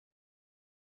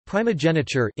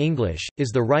Primogeniture English, is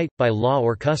the right, by law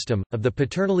or custom, of the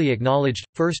paternally acknowledged,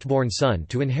 firstborn son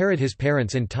to inherit his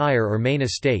parents' entire or main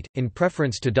estate, in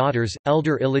preference to daughters,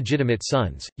 elder illegitimate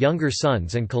sons, younger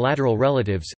sons and collateral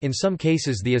relatives. In some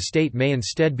cases the estate may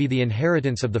instead be the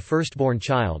inheritance of the firstborn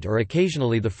child or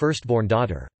occasionally the firstborn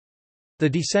daughter. The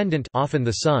descendant, often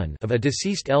the son of a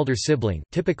deceased elder sibling,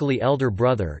 typically elder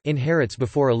brother, inherits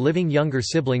before a living younger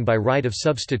sibling by right of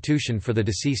substitution for the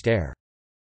deceased heir.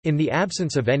 In the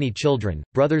absence of any children,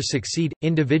 brothers succeed,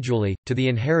 individually, to the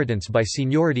inheritance by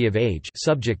seniority of age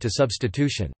subject to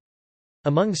substitution.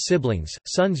 Among siblings,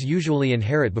 sons usually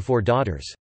inherit before daughters.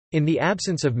 In the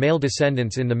absence of male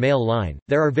descendants in the male line,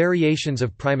 there are variations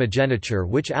of primogeniture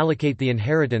which allocate the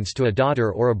inheritance to a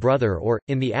daughter or a brother or,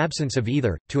 in the absence of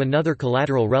either, to another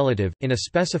collateral relative, in a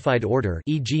specified order,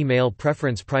 e.g. male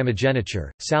preference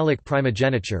primogeniture, salic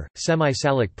primogeniture,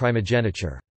 semi-salic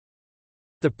primogeniture.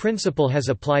 The principle has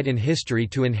applied in history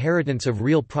to inheritance of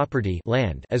real property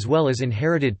land as well as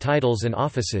inherited titles and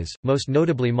offices, most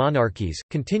notably monarchies,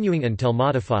 continuing until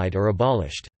modified or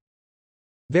abolished.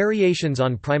 Variations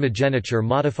on primogeniture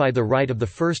modify the right of the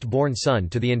first-born son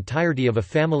to the entirety of a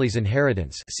family's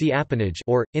inheritance, see appanage,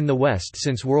 or, in the West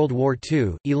since World War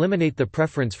II, eliminate the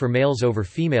preference for males over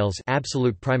females,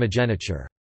 absolute primogeniture.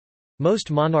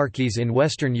 Most monarchies in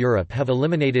Western Europe have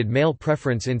eliminated male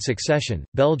preference in succession: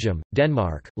 Belgium,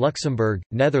 Denmark, Luxembourg,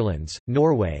 Netherlands,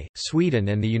 Norway, Sweden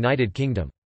and the United Kingdom.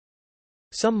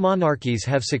 Some monarchies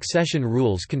have succession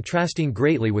rules contrasting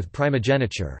greatly with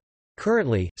primogeniture.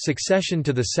 Currently, succession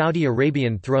to the Saudi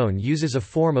Arabian throne uses a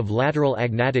form of lateral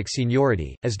agnatic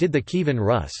seniority, as did the Kievan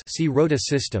Rus see Rota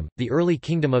system, the early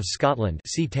Kingdom of Scotland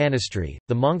see Tanistry,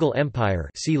 the Mongol Empire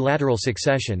see lateral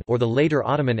succession, or the later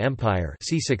Ottoman Empire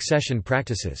see succession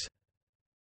practices.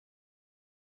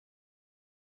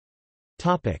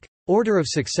 Order of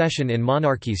succession in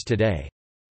monarchies today.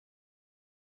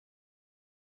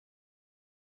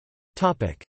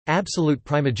 Absolute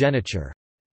primogeniture.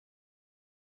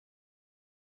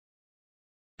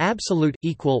 Absolute,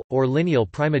 equal, or lineal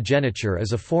primogeniture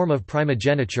is a form of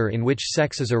primogeniture in which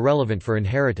sex is irrelevant for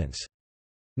inheritance.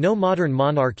 No modern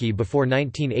monarchy before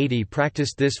 1980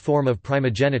 practiced this form of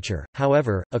primogeniture.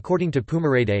 However, according to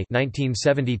Pumerede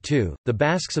 1972, the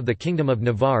Basques of the Kingdom of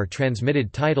Navarre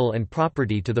transmitted title and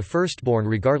property to the firstborn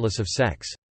regardless of sex.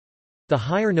 The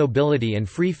higher nobility and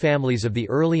free families of the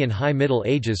early and high Middle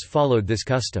Ages followed this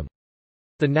custom.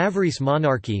 The Navarrese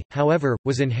monarchy, however,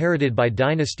 was inherited by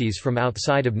dynasties from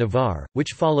outside of Navarre,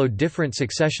 which followed different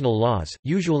successional laws,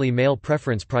 usually male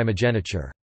preference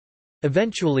primogeniture.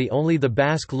 Eventually only the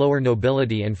Basque lower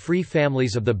nobility and free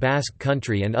families of the Basque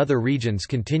country and other regions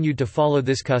continued to follow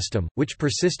this custom, which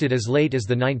persisted as late as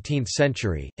the 19th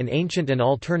century. An ancient and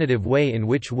alternative way in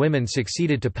which women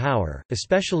succeeded to power,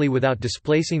 especially without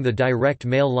displacing the direct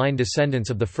male line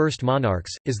descendants of the first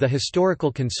monarchs, is the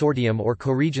historical consortium or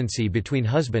co-regency between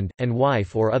husband and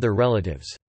wife or other relatives.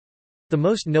 The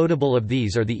most notable of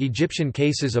these are the Egyptian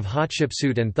cases of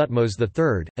Hatshepsut and Thutmose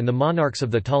III, and the monarchs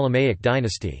of the Ptolemaic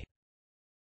dynasty.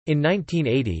 In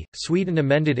 1980, Sweden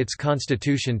amended its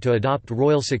constitution to adopt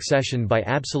royal succession by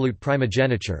absolute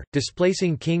primogeniture,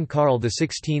 displacing King Carl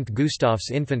XVI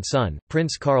Gustaf's infant son,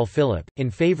 Prince Carl Philip,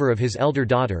 in favour of his elder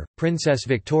daughter, Princess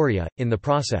Victoria, in the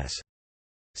process.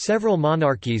 Several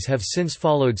monarchies have since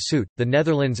followed suit, the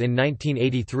Netherlands in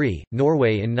 1983,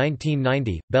 Norway in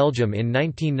 1990, Belgium in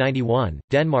 1991,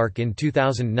 Denmark in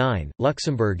 2009,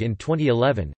 Luxembourg in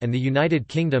 2011, and the United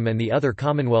Kingdom and the other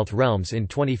Commonwealth realms in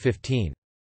 2015.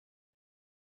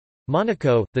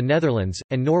 Monaco, the Netherlands,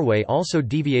 and Norway also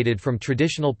deviated from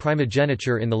traditional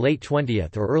primogeniture in the late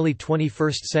 20th or early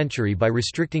 21st century by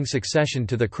restricting succession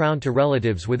to the crown to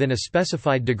relatives within a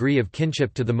specified degree of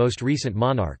kinship to the most recent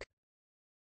monarch.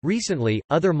 Recently,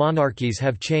 other monarchies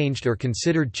have changed or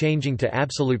considered changing to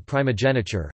absolute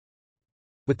primogeniture.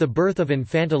 With the birth of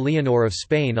Infanta Leonor of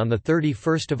Spain on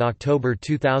 31 October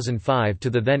 2005 to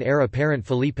the then heir apparent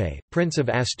Felipe, Prince of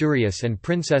Asturias and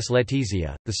Princess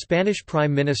Letizia, the Spanish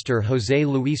Prime Minister José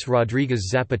Luis Rodríguez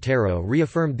Zapatero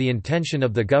reaffirmed the intention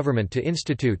of the government to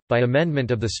institute, by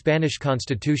amendment of the Spanish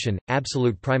constitution,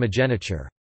 absolute primogeniture.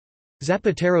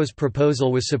 Zapatero's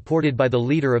proposal was supported by the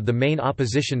leader of the main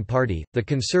opposition party, the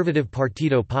conservative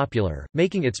Partido Popular,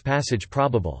 making its passage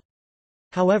probable.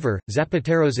 However,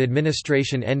 Zapatero's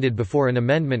administration ended before an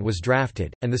amendment was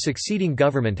drafted, and the succeeding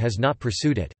government has not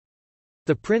pursued it.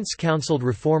 The prince counseled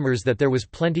reformers that there was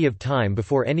plenty of time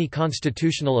before any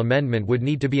constitutional amendment would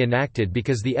need to be enacted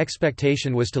because the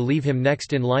expectation was to leave him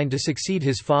next in line to succeed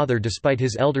his father despite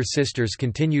his elder sister's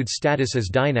continued status as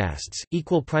dynasts.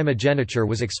 Equal primogeniture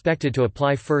was expected to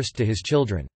apply first to his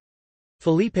children.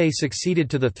 Felipe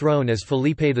succeeded to the throne as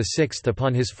Felipe VI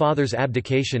upon his father's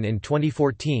abdication in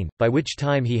 2014, by which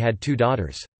time he had 2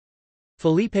 daughters.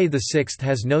 Felipe VI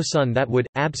has no son that would,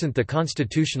 absent the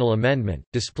constitutional amendment,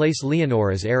 displace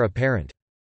Leonor as heir apparent.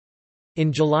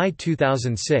 In July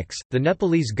 2006, the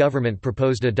Nepalese government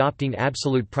proposed adopting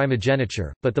absolute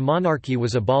primogeniture, but the monarchy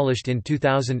was abolished in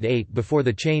 2008 before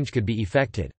the change could be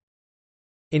effected.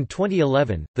 In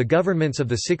 2011, the governments of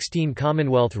the 16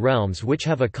 Commonwealth realms which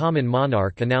have a common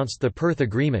monarch announced the Perth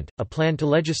Agreement, a plan to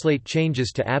legislate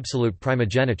changes to absolute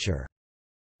primogeniture.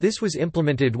 This was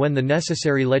implemented when the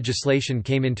necessary legislation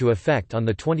came into effect on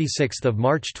 26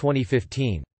 March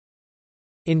 2015.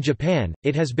 In Japan,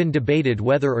 it has been debated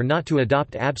whether or not to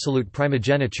adopt absolute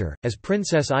primogeniture, as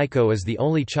Princess Aiko is the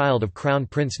only child of Crown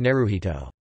Prince Naruhito.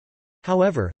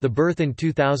 However, the birth in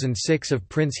 2006 of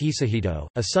Prince Hisahito,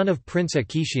 a son of Prince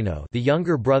Akishino, the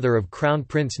younger brother of Crown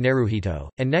Prince Naruhito,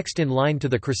 and next in line to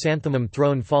the chrysanthemum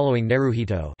throne following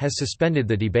Naruhito, has suspended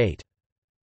the debate.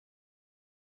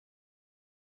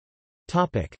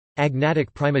 Topic: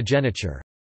 Agnatic primogeniture.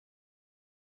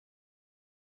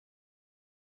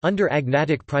 Under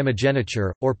agnatic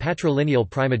primogeniture, or patrilineal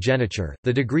primogeniture,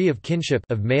 the degree of kinship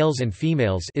of males and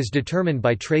females is determined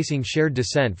by tracing shared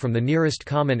descent from the nearest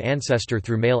common ancestor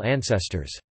through male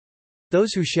ancestors.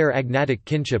 Those who share agnatic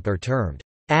kinship are termed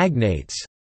agnates.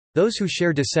 Those who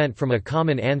share descent from a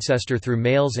common ancestor through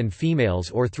males and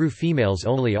females or through females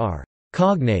only are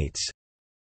cognates.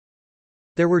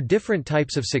 There were different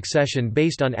types of succession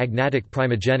based on agnatic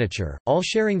primogeniture, all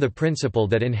sharing the principle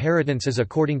that inheritance is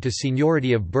according to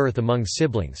seniority of birth among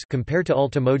siblings compared to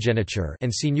ultimogeniture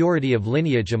and seniority of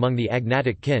lineage among the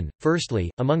agnatic kin. Firstly,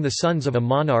 among the sons of a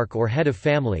monarch or head of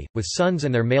family, with sons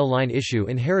and their male line issue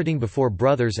inheriting before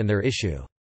brothers and their issue.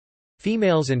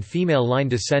 Females and female line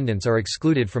descendants are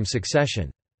excluded from succession.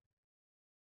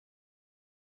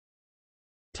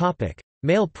 Topic: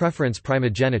 Male preference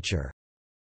primogeniture.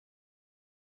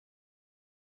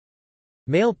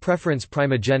 Male preference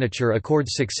primogeniture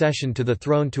accords succession to the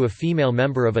throne to a female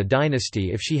member of a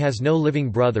dynasty if she has no living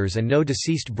brothers and no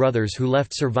deceased brothers who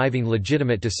left surviving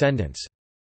legitimate descendants.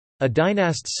 A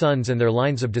dynast's sons and their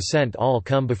lines of descent all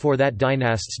come before that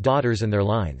dynast's daughters and their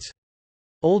lines.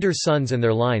 Older sons and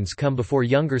their lines come before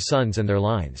younger sons and their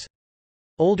lines.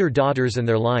 Older daughters and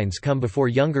their lines come before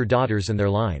younger daughters and their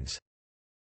lines.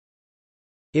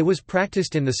 It was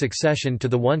practiced in the succession to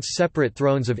the once separate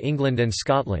thrones of England and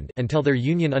Scotland until their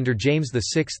union under James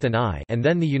VI and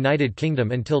then the United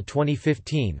Kingdom until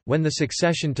 2015, when the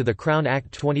Succession to the Crown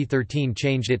Act 2013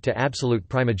 changed it to absolute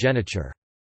primogeniture.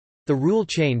 The rule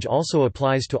change also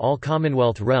applies to all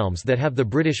Commonwealth realms that have the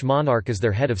British monarch as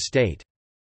their head of state.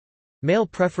 Male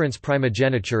preference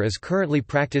primogeniture is currently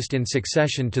practiced in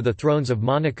succession to the thrones of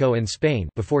Monaco and Spain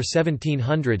before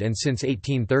 1700 and since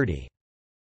 1830.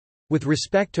 With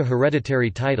respect to hereditary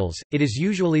titles, it is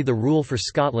usually the rule for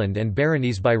Scotland and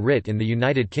baronies by writ in the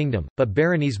United Kingdom, but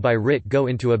baronies by writ go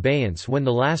into abeyance when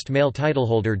the last male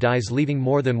titleholder dies, leaving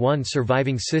more than one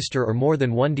surviving sister or more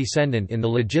than one descendant in the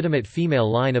legitimate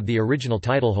female line of the original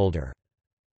titleholder.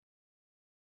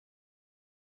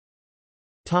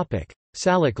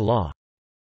 Salic law.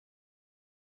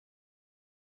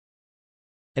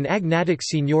 An agnatic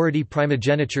seniority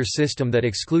primogeniture system that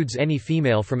excludes any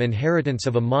female from inheritance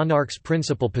of a monarch's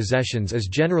principal possessions is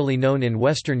generally known in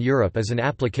Western Europe as an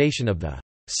application of the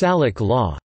Salic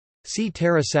law. See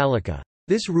terra salica.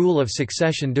 This rule of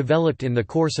succession developed in the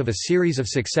course of a series of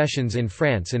successions in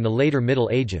France in the later Middle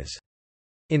Ages.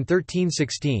 In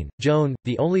 1316, Joan,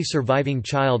 the only surviving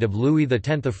child of Louis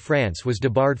X of France, was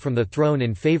debarred from the throne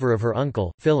in favour of her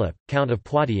uncle, Philip, Count of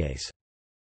Poitiers.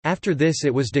 After this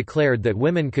it was declared that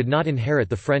women could not inherit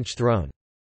the French throne.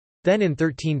 Then in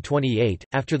 1328,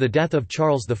 after the death of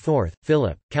Charles IV,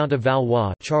 Philip, Count of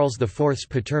Valois, Charles IV's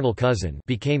paternal cousin,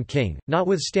 became king,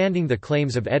 notwithstanding the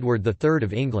claims of Edward III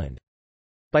of England.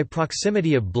 By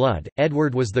proximity of blood,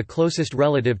 Edward was the closest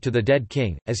relative to the dead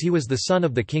king, as he was the son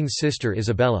of the king's sister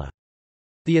Isabella.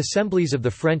 The assemblies of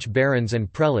the French barons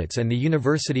and prelates and the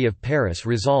University of Paris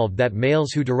resolved that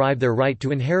males who derive their right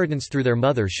to inheritance through their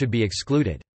mother should be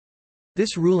excluded.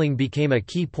 This ruling became a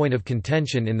key point of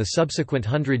contention in the subsequent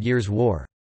Hundred Years' War.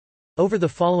 Over the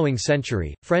following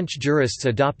century, French jurists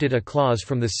adopted a clause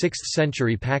from the 6th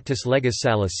century Pactus Legis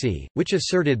Salici, which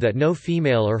asserted that no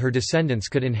female or her descendants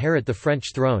could inherit the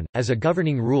French throne, as a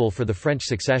governing rule for the French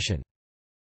succession.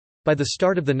 By the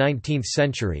start of the 19th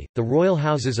century, the royal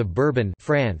houses of Bourbon,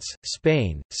 France,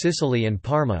 Spain, Sicily and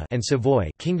Parma, and Savoy,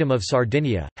 Kingdom of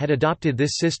Sardinia, had adopted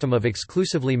this system of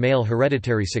exclusively male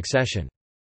hereditary succession.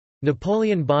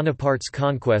 Napoleon Bonaparte's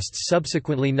conquests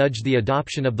subsequently nudged the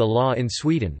adoption of the law in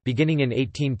Sweden beginning in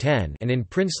 1810 and in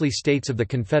princely states of the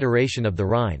Confederation of the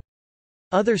Rhine.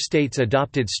 Other states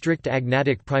adopted strict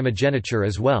agnatic primogeniture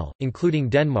as well, including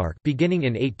Denmark beginning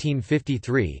in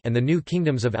 1853 and the new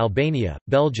kingdoms of Albania,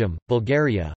 Belgium,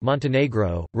 Bulgaria,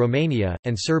 Montenegro, Romania,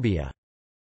 and Serbia.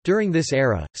 During this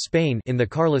era, Spain in the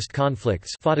Carlist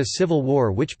conflicts fought a civil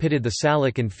war which pitted the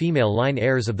Salic and female line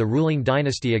heirs of the ruling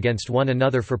dynasty against one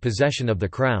another for possession of the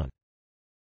crown.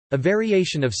 A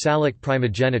variation of Salic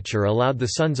primogeniture allowed the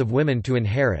sons of women to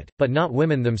inherit, but not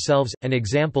women themselves, an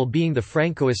example being the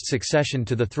Francoist succession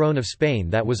to the throne of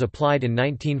Spain that was applied in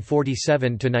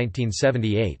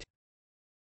 1947–1978.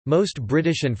 Most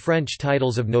British and French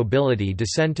titles of nobility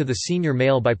descend to the senior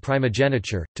male by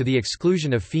primogeniture, to the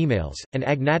exclusion of females, and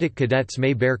agnatic cadets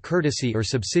may bear courtesy or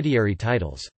subsidiary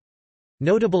titles.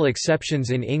 Notable exceptions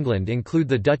in England include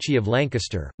the Duchy of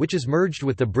Lancaster, which is merged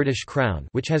with the British Crown,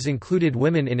 which has included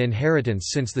women in inheritance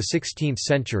since the 16th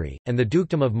century, and the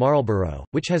Dukedom of Marlborough,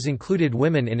 which has included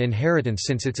women in inheritance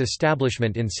since its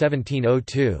establishment in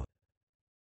 1702.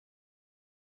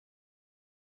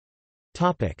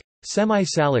 Topic: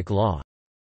 Semi-Salic law.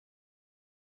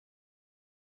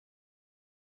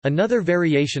 Another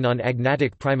variation on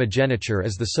agnatic primogeniture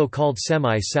is the so-called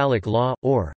semi-Salic law,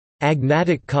 or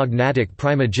agnatic-cognatic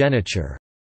primogeniture,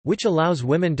 which allows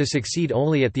women to succeed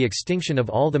only at the extinction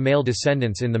of all the male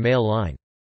descendants in the male line.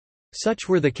 Such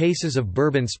were the cases of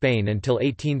Bourbon Spain until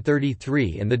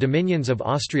 1833 and the dominions of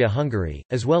Austria-Hungary,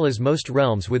 as well as most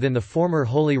realms within the former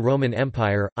Holy Roman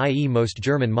Empire, i.e. most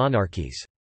German monarchies.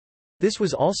 This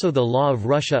was also the law of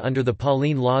Russia under the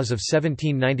Pauline laws of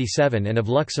 1797 and of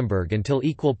Luxembourg until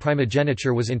equal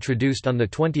primogeniture was introduced on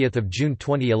 20 June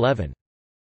 2011.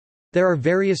 There are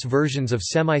various versions of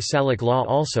semi-Salic law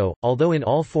also, although in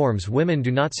all forms women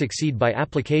do not succeed by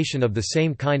application of the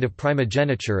same kind of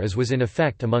primogeniture as was in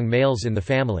effect among males in the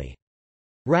family.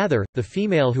 Rather, the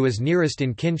female who is nearest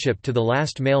in kinship to the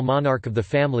last male monarch of the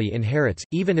family inherits,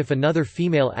 even if another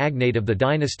female agnate of the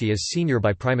dynasty is senior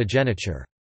by primogeniture.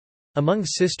 Among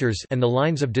sisters and the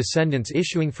lines of descendants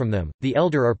issuing from them, the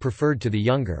elder are preferred to the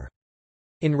younger.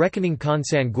 In reckoning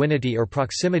consanguinity or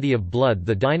proximity of blood,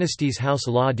 the dynasty's house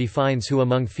law defines who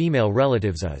among female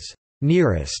relatives is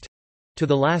nearest to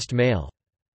the last male.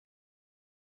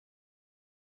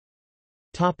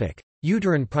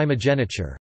 Uterine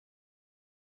primogeniture.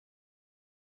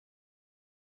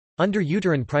 Under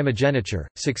uterine primogeniture,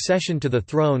 succession to the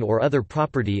throne or other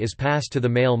property is passed to the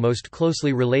male most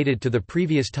closely related to the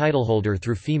previous titleholder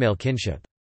through female kinship.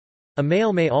 A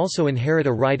male may also inherit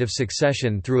a right of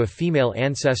succession through a female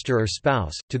ancestor or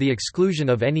spouse, to the exclusion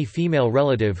of any female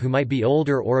relative who might be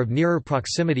older or of nearer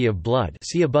proximity of blood.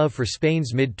 See above for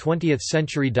Spain's mid-20th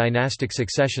century dynastic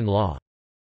succession law.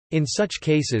 In such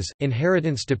cases,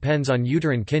 inheritance depends on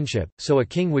uterine kinship, so a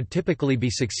king would typically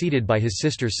be succeeded by his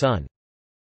sister's son.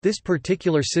 This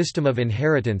particular system of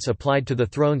inheritance applied to the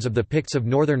thrones of the Picts of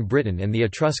northern Britain and the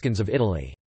Etruscans of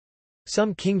Italy.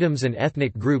 Some kingdoms and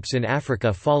ethnic groups in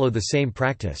Africa follow the same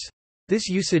practice. This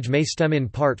usage may stem in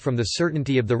part from the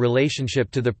certainty of the relationship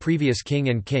to the previous king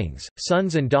and kings.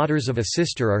 Sons and daughters of a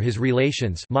sister are his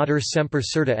relations, mater semper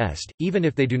certa est, even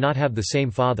if they do not have the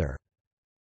same father.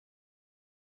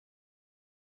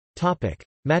 Topic: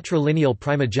 Matrilineal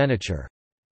primogeniture.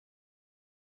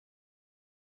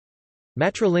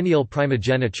 Matrilineal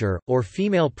primogeniture, or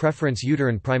female preference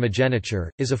uterine primogeniture,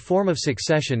 is a form of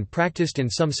succession practiced in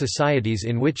some societies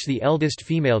in which the eldest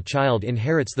female child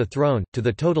inherits the throne, to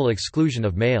the total exclusion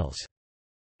of males.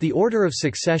 The order of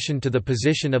succession to the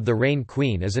position of the reign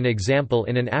queen is an example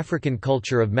in an African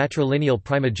culture of matrilineal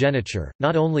primogeniture.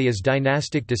 Not only is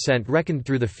dynastic descent reckoned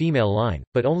through the female line,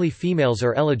 but only females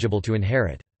are eligible to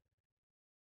inherit.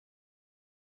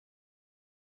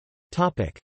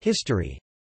 History.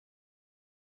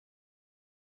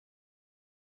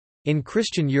 In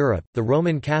Christian Europe, the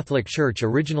Roman Catholic Church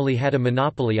originally had a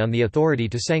monopoly on the authority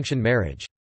to sanction marriage.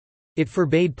 It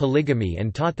forbade polygamy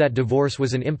and taught that divorce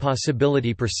was an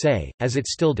impossibility per se, as it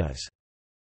still does.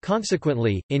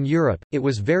 Consequently, in Europe, it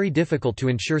was very difficult to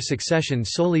ensure succession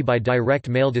solely by direct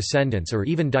male descendants or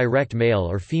even direct male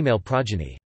or female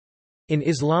progeny. In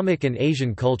Islamic and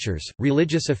Asian cultures,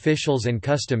 religious officials and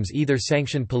customs either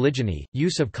sanctioned polygyny,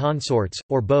 use of consorts,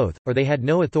 or both, or they had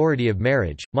no authority of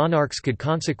marriage. Monarchs could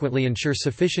consequently ensure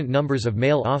sufficient numbers of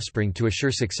male offspring to assure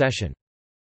succession.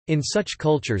 In such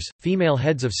cultures, female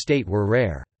heads of state were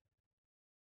rare.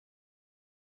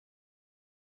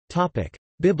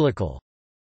 Biblical.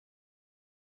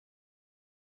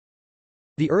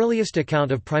 The earliest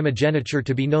account of primogeniture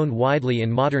to be known widely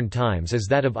in modern times is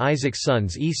that of Isaac's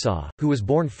sons Esau, who was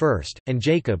born first, and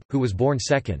Jacob, who was born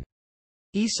second.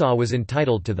 Esau was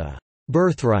entitled to the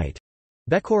birthright,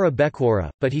 Bechorah,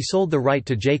 but he sold the right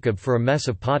to Jacob for a mess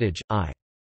of pottage,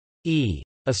 i.e.,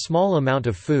 a small amount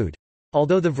of food.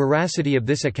 Although the veracity of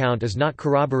this account is not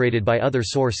corroborated by other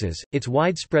sources, its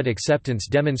widespread acceptance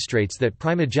demonstrates that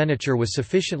primogeniture was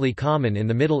sufficiently common in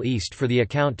the Middle East for the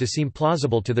account to seem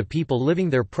plausible to the people living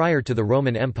there prior to the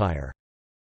Roman Empire.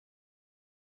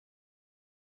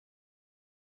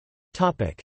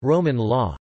 Roman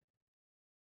law.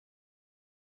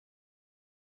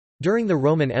 During the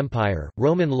Roman Empire,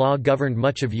 Roman law governed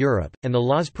much of Europe, and the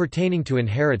laws pertaining to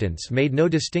inheritance made no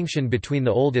distinction between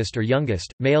the oldest or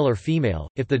youngest, male or female,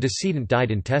 if the decedent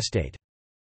died intestate.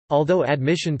 Although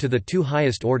admission to the two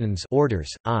highest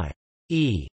orders,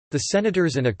 i.e., the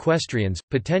senators and equestrians,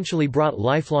 potentially brought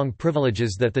lifelong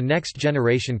privileges that the next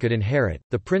generation could inherit,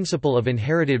 the principle of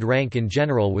inherited rank in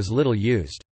general was little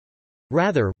used.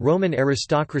 Rather, Roman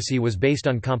aristocracy was based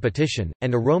on competition,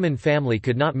 and a Roman family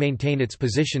could not maintain its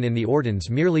position in the ordines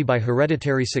merely by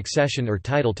hereditary succession or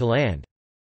title to land.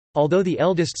 Although the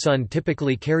eldest son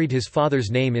typically carried his father's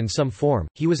name in some form,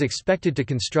 he was expected to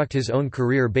construct his own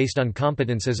career based on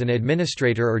competence as an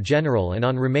administrator or general and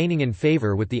on remaining in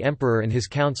favor with the emperor and his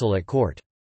council at court.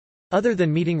 Other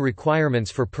than meeting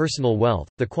requirements for personal wealth,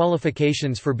 the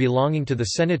qualifications for belonging to the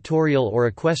senatorial or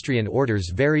equestrian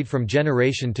orders varied from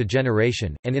generation to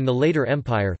generation, and in the later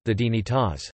empire, the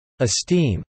dignitas,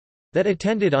 esteem, that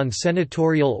attended on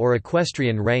senatorial or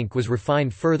equestrian rank was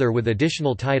refined further with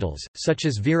additional titles, such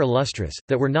as vir illustris,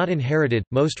 that were not inherited.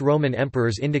 Most Roman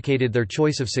emperors indicated their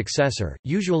choice of successor,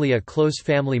 usually a close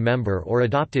family member or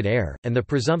adopted heir, and the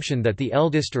presumption that the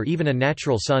eldest or even a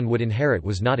natural son would inherit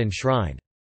was not enshrined.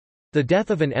 The death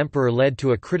of an emperor led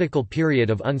to a critical period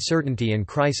of uncertainty and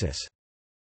crisis.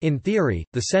 In theory,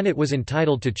 the Senate was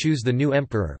entitled to choose the new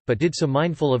emperor, but did so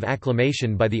mindful of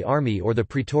acclamation by the army or the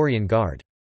Praetorian Guard.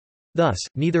 Thus,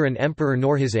 neither an emperor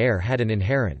nor his heir had an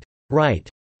inherent right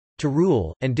to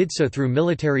rule, and did so through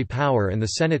military power and the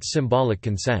Senate's symbolic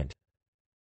consent.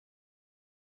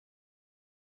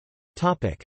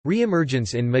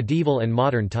 Re-emergence in medieval and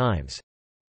modern times.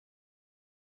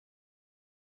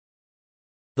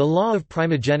 The law of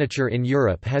primogeniture in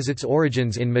Europe has its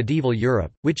origins in medieval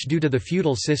Europe, which due to the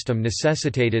feudal system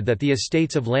necessitated that the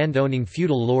estates of land-owning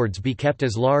feudal lords be kept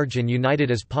as large and united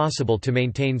as possible to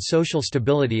maintain social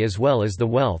stability as well as the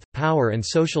wealth, power and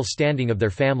social standing of their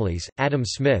families. Adam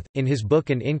Smith, in his book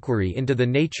An Inquiry into the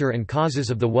Nature and Causes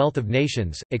of the Wealth of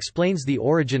Nations, explains the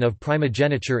origin of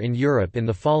primogeniture in Europe in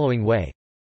the following way.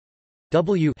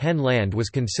 Hen land was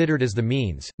considered as the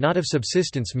means, not of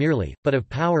subsistence merely, but of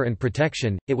power and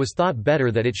protection. It was thought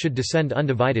better that it should descend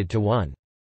undivided to one.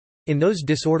 In those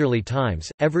disorderly times,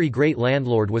 every great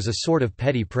landlord was a sort of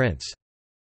petty prince.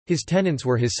 His tenants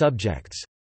were his subjects.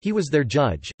 He was their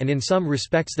judge, and in some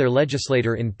respects their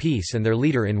legislator in peace and their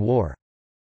leader in war.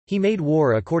 He made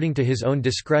war according to his own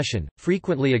discretion,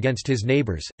 frequently against his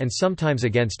neighbors, and sometimes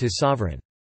against his sovereign.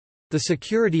 The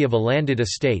security of a landed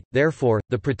estate, therefore,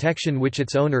 the protection which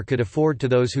its owner could afford to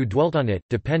those who dwelt on it,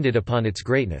 depended upon its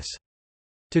greatness.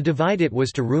 To divide it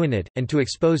was to ruin it, and to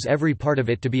expose every part of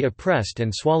it to be oppressed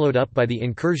and swallowed up by the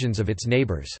incursions of its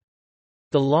neighbors.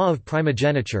 The law of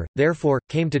primogeniture, therefore,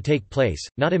 came to take place,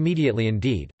 not immediately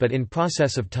indeed, but in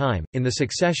process of time, in the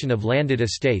succession of landed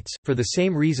estates, for the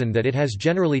same reason that it has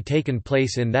generally taken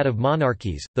place in that of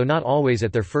monarchies, though not always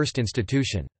at their first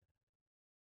institution.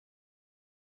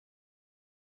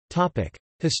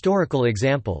 Historical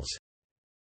examples.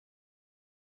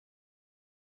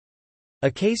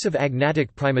 A case of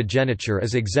agnatic primogeniture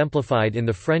is exemplified in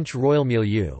the French royal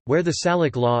milieu, where the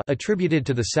Salic law attributed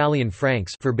to the Salian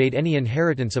Franks forbade any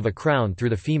inheritance of a crown through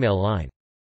the female line.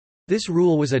 This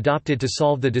rule was adopted to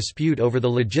solve the dispute over the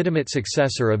legitimate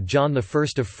successor of John I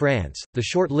of France, the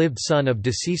short-lived son of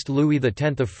deceased Louis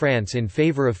X of France in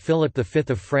favour of Philip V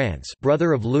of France,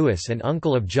 brother of Louis and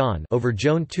uncle of John, over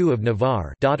Joan II of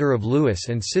Navarre, daughter of Louis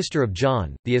and sister of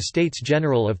John, the Estates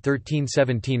General of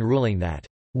 1317 ruling that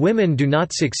women do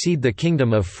not succeed the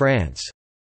kingdom of France.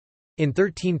 In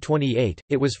 1328,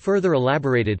 it was further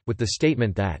elaborated, with the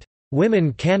statement that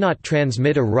women cannot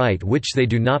transmit a right which they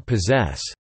do not possess.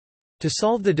 To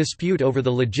solve the dispute over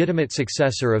the legitimate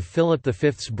successor of Philip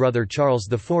V's brother Charles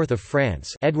IV of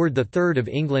France, Edward III of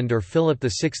England or Philip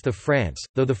VI of France,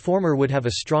 though the former would have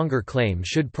a stronger claim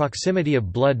should proximity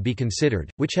of blood be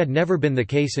considered, which had never been the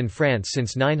case in France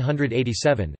since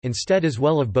 987, instead as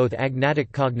well of both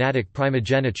agnatic cognatic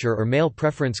primogeniture or male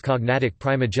preference cognatic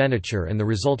primogeniture and the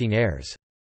resulting heirs.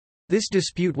 This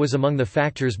dispute was among the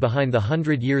factors behind the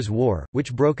Hundred Years' War,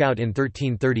 which broke out in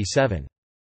 1337.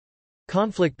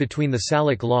 Conflict between the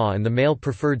Salic law and the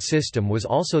male-preferred system was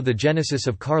also the genesis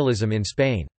of Carlism in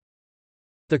Spain.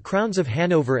 The crowns of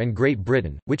Hanover and Great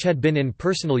Britain, which had been in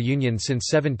personal union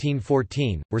since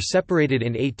 1714, were separated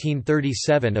in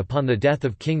 1837 upon the death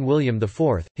of King William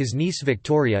IV. His niece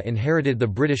Victoria inherited the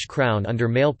British crown under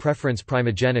male preference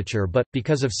primogeniture but,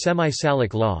 because of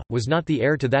semi-Salic law, was not the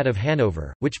heir to that of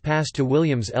Hanover, which passed to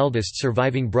William's eldest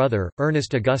surviving brother,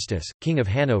 Ernest Augustus, King of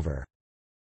Hanover.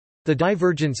 The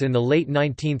divergence in the late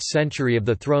 19th century of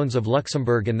the thrones of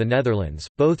Luxembourg and the Netherlands,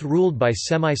 both ruled by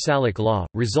semi-Salic law,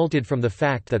 resulted from the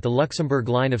fact that the Luxembourg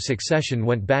line of succession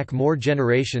went back more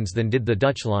generations than did the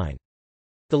Dutch line.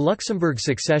 The Luxembourg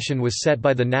succession was set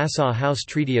by the Nassau House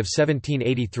Treaty of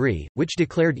 1783, which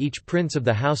declared each prince of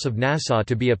the House of Nassau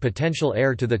to be a potential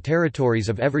heir to the territories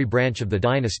of every branch of the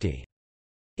dynasty.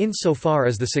 Insofar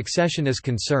as the succession is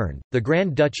concerned, the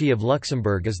Grand Duchy of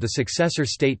Luxembourg is the successor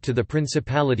state to the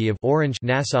Principality of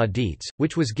Orange-Nassau-Dietz,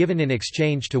 which was given in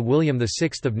exchange to William VI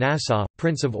of Nassau,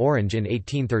 Prince of Orange in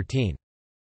 1813.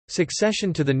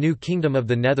 Succession to the new Kingdom of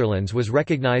the Netherlands was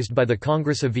recognized by the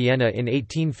Congress of Vienna in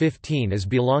 1815 as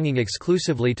belonging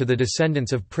exclusively to the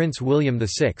descendants of Prince William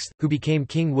VI, who became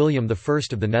King William I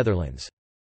of the Netherlands.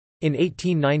 In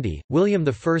 1890, William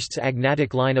I's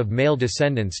agnatic line of male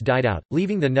descendants died out,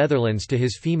 leaving the Netherlands to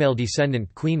his female descendant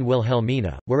Queen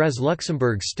Wilhelmina, whereas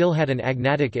Luxembourg still had an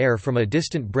agnatic heir from a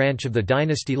distant branch of the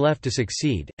dynasty left to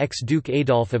succeed, ex-Duke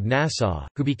Adolf of Nassau,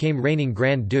 who became reigning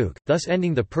Grand Duke, thus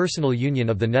ending the personal union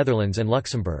of the Netherlands and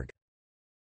Luxembourg.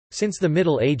 Since the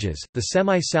Middle Ages, the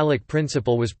semi-Salic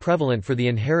principle was prevalent for the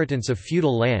inheritance of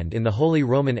feudal land in the Holy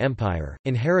Roman Empire.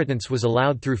 Inheritance was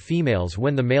allowed through females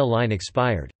when the male line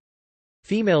expired.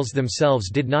 Females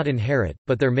themselves did not inherit,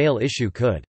 but their male issue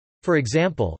could. For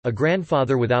example, a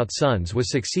grandfather without sons was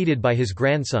succeeded by his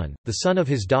grandson, the son of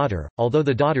his daughter, although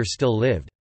the daughter still lived.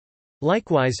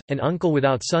 Likewise, an uncle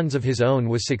without sons of his own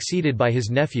was succeeded by his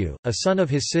nephew, a son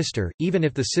of his sister, even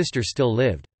if the sister still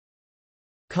lived.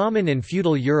 Common in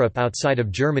feudal Europe outside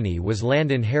of Germany was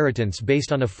land inheritance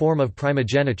based on a form of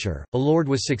primogeniture. A lord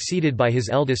was succeeded by his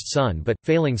eldest son but,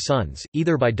 failing sons,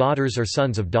 either by daughters or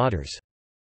sons of daughters.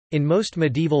 In most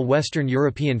medieval Western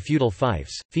European feudal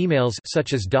fiefs, females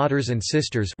such as daughters and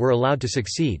sisters were allowed to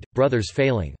succeed, brothers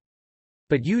failing.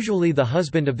 But usually the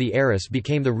husband of the heiress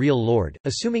became the real lord,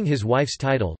 assuming his wife's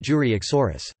title juri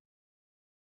exoris.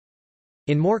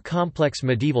 In more complex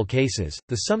medieval cases,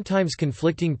 the sometimes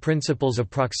conflicting principles of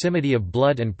proximity of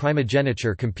blood and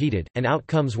primogeniture competed, and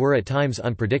outcomes were at times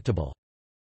unpredictable.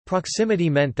 Proximity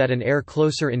meant that an heir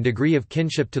closer in degree of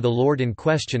kinship to the lord in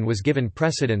question was given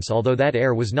precedence, although that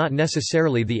heir was not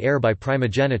necessarily the heir by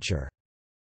primogeniture.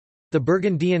 The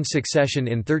Burgundian succession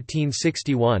in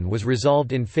 1361 was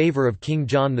resolved in favour of King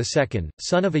John II,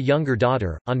 son of a younger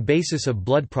daughter, on basis of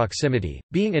blood proximity,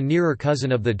 being a nearer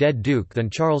cousin of the dead duke than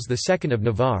Charles II of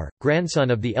Navarre,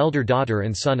 grandson of the elder daughter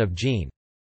and son of Jean.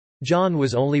 John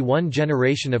was only one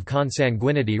generation of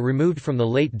consanguinity removed from the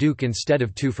late duke instead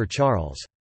of two for Charles.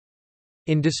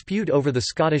 In dispute over the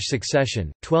Scottish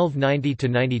succession,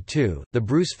 1290–92, the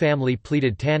Bruce family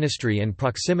pleaded tanistry and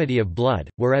proximity of blood,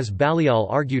 whereas Balliol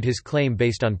argued his claim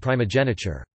based on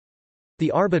primogeniture.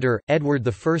 The arbiter, Edward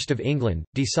I of England,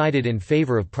 decided in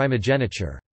favour of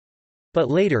primogeniture. But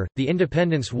later, the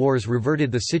Independence Wars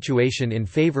reverted the situation in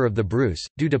favour of the Bruce,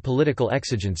 due to political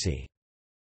exigency.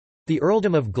 The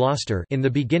earldom of Gloucester in the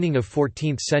beginning of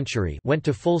 14th century went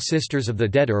to full sisters of the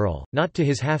dead earl, not to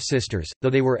his half-sisters, though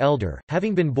they were elder,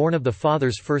 having been born of the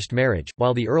father's first marriage,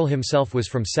 while the earl himself was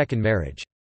from second marriage.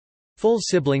 Full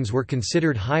siblings were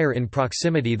considered higher in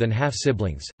proximity than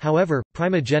half-siblings, however,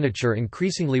 primogeniture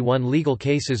increasingly won legal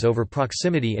cases over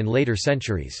proximity in later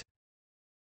centuries.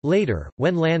 Later,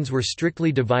 when lands were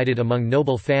strictly divided among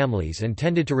noble families and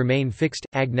tended to remain fixed,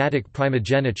 agnatic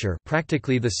primogeniture,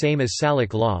 practically the same as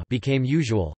Salic law, became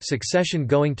usual, succession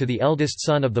going to the eldest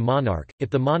son of the monarch. If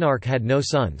the monarch had no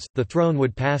sons, the throne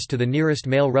would pass to the nearest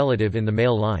male relative in the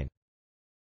male line.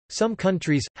 Some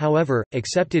countries, however,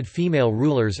 accepted female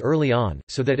rulers early on,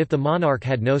 so that if the monarch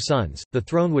had no sons, the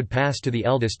throne would pass to the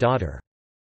eldest daughter.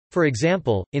 For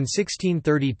example, in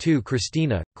 1632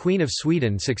 Christina, Queen of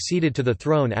Sweden, succeeded to the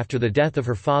throne after the death of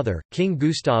her father, King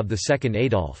Gustav II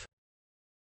Adolf.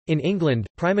 In England,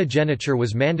 primogeniture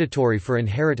was mandatory for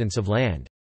inheritance of land.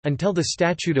 Until the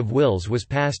Statute of Wills was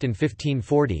passed in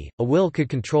 1540, a will could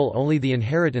control only the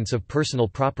inheritance of personal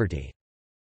property.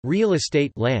 Real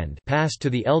estate land passed to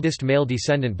the eldest male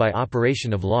descendant by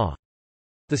operation of law.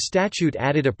 The statute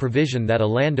added a provision that a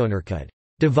landowner could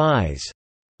devise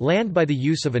land by the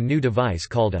use of a new device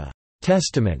called a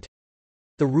testament.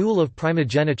 The rule of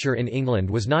primogeniture in England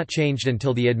was not changed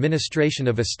until the Administration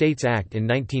of Estates Act in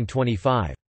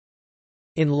 1925.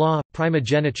 In law,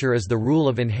 primogeniture is the rule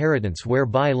of inheritance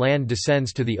whereby land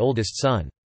descends to the oldest son.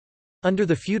 Under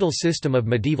the feudal system of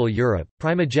medieval Europe,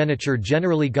 primogeniture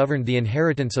generally governed the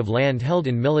inheritance of land held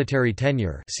in military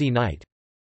tenure. See knight.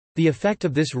 The effect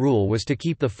of this rule was to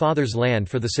keep the father's land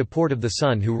for the support of the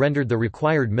son who rendered the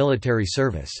required military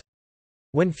service.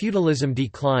 When feudalism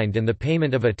declined and the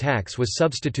payment of a tax was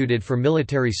substituted for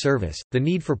military service, the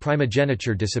need for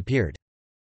primogeniture disappeared.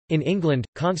 In England,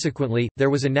 consequently, there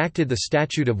was enacted the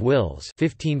Statute of Wills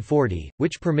 1540,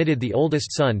 which permitted the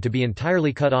oldest son to be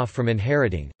entirely cut off from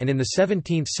inheriting, and in the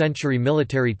 17th century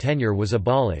military tenure was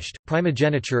abolished.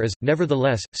 Primogeniture is,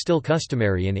 nevertheless, still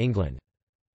customary in England.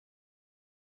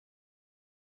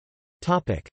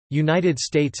 United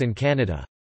States and Canada.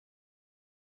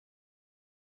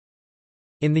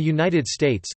 In the United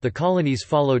States, the colonies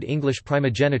followed English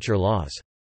primogeniture laws.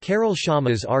 Carol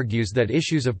Schamas argues that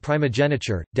issues of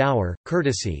primogeniture, dower,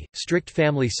 courtesy, strict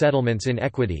family settlements in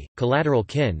equity, collateral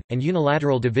kin, and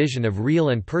unilateral division of real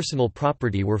and personal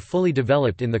property were fully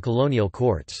developed in the colonial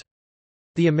courts.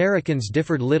 The Americans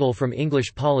differed little from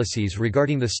English policies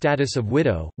regarding the status of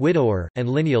widow, widower, and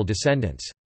lineal descendants.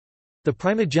 The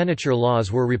primogeniture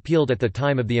laws were repealed at the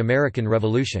time of the American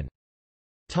Revolution.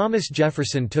 Thomas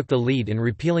Jefferson took the lead in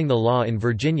repealing the law in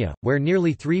Virginia, where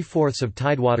nearly three-fourths of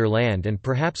tidewater land and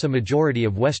perhaps a majority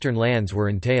of western lands were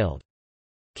entailed.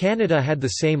 Canada had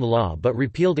the same law but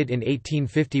repealed it in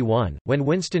 1851, when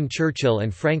Winston Churchill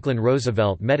and Franklin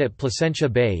Roosevelt met at Placentia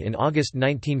Bay in August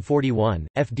 1941.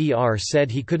 FDR said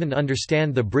he couldn't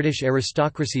understand the British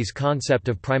aristocracy's concept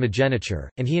of primogeniture,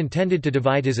 and he intended to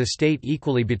divide his estate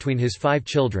equally between his 5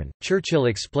 children. Churchill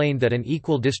explained that an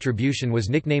equal distribution was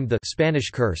nicknamed the Spanish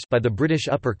curse by the British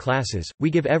upper classes: we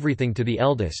give everything to the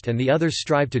eldest and the others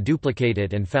strive to duplicate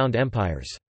it and found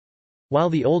empires. While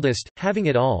the oldest, having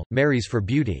it all, marries for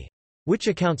beauty. Which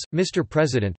accounts, Mr.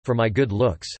 President, for my good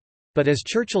looks. But as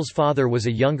Churchill's father was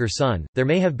a younger son, there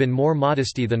may have been more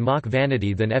modesty than mock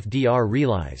vanity than FDR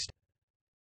realized.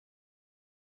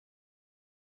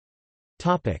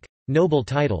 Noble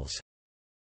titles.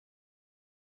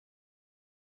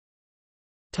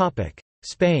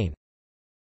 Spain.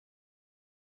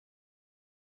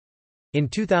 In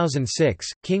 2006,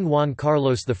 King Juan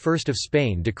Carlos I of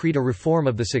Spain decreed a reform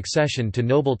of the succession to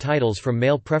noble titles from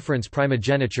male preference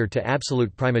primogeniture to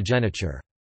absolute primogeniture.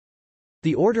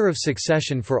 The order of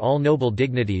succession for all noble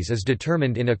dignities is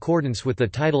determined in accordance with the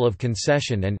title of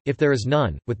concession and, if there is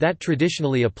none, with that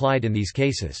traditionally applied in these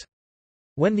cases.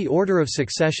 When the order of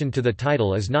succession to the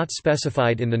title is not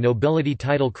specified in the nobility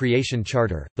title creation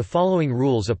charter, the following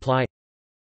rules apply.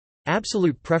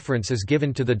 Absolute preference is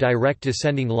given to the direct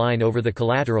descending line over the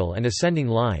collateral and ascending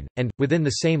line, and, within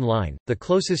the same line, the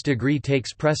closest degree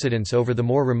takes precedence over the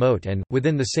more remote and,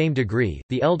 within the same degree,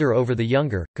 the elder over the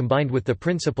younger, combined with the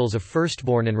principles of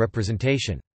firstborn and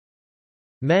representation.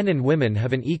 Men and women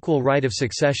have an equal right of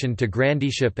succession to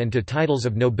grandeeship and to titles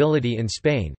of nobility in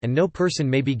Spain, and no person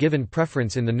may be given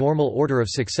preference in the normal order of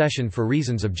succession for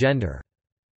reasons of gender.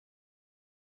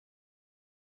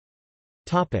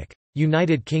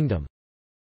 United Kingdom.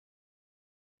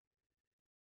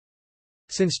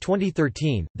 Since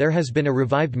 2013, there has been a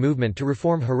revived movement to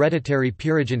reform hereditary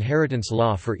peerage inheritance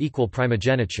law for equal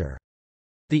primogeniture.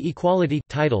 The Equality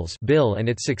Titles Bill and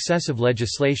its successive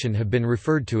legislation have been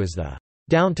referred to as the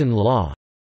Downton Law,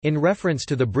 in reference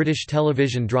to the British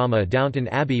television drama Downton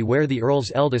Abbey, where the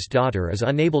Earl's eldest daughter is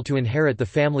unable to inherit the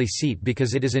family seat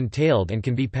because it is entailed and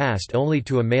can be passed only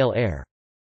to a male heir.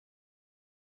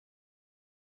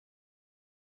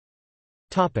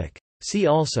 See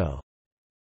also: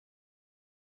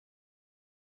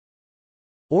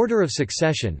 Order of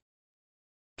succession,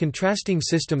 Contrasting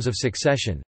systems of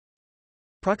succession,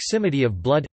 Proximity of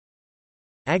blood,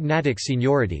 Agnatic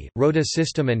seniority, Rota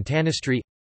system and tanistry,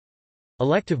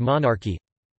 Elective monarchy.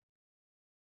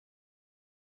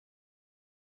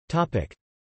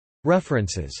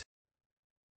 References